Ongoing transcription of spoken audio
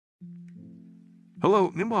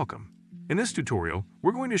Hello and welcome. In this tutorial,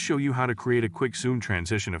 we're going to show you how to create a quick zoom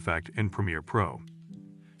transition effect in Premiere Pro.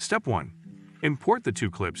 Step 1. Import the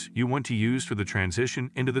two clips you want to use for the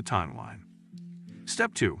transition into the timeline.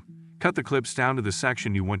 Step 2. Cut the clips down to the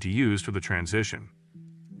section you want to use for the transition.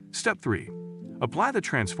 Step 3. Apply the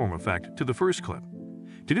transform effect to the first clip.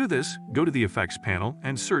 To do this, go to the Effects panel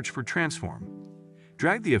and search for Transform.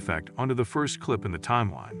 Drag the effect onto the first clip in the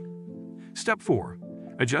timeline. Step 4.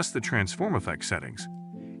 Adjust the transform effect settings.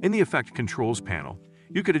 In the Effect Controls panel,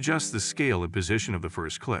 you could adjust the scale and position of the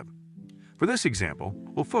first clip. For this example,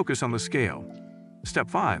 we'll focus on the scale. Step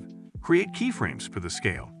 5. Create keyframes for the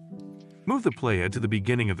scale. Move the playhead to the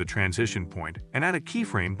beginning of the transition point and add a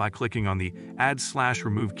keyframe by clicking on the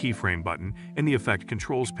Add/Remove Keyframe button in the Effect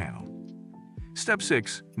Controls panel. Step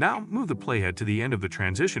 6. Now move the playhead to the end of the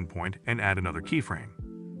transition point and add another keyframe.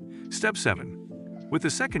 Step 7. With the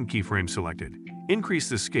second keyframe selected, increase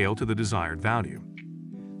the scale to the desired value.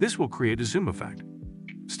 This will create a zoom effect.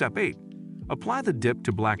 Step 8. Apply the dip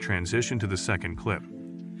to black transition to the second clip.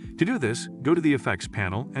 To do this, go to the Effects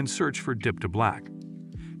panel and search for Dip to Black.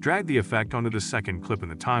 Drag the effect onto the second clip in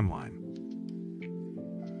the timeline.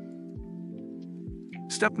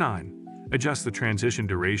 Step 9. Adjust the transition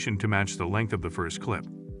duration to match the length of the first clip.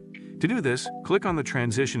 To do this, click on the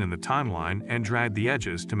transition in the timeline and drag the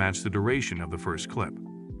edges to match the duration of the first clip.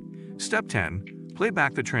 Step 10. Play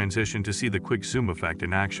back the transition to see the quick zoom effect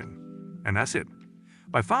in action. And that's it.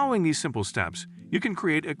 By following these simple steps, you can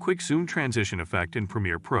create a quick zoom transition effect in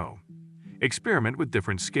Premiere Pro. Experiment with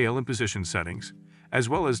different scale and position settings, as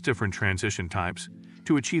well as different transition types,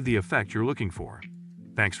 to achieve the effect you're looking for.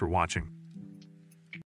 Thanks for watching.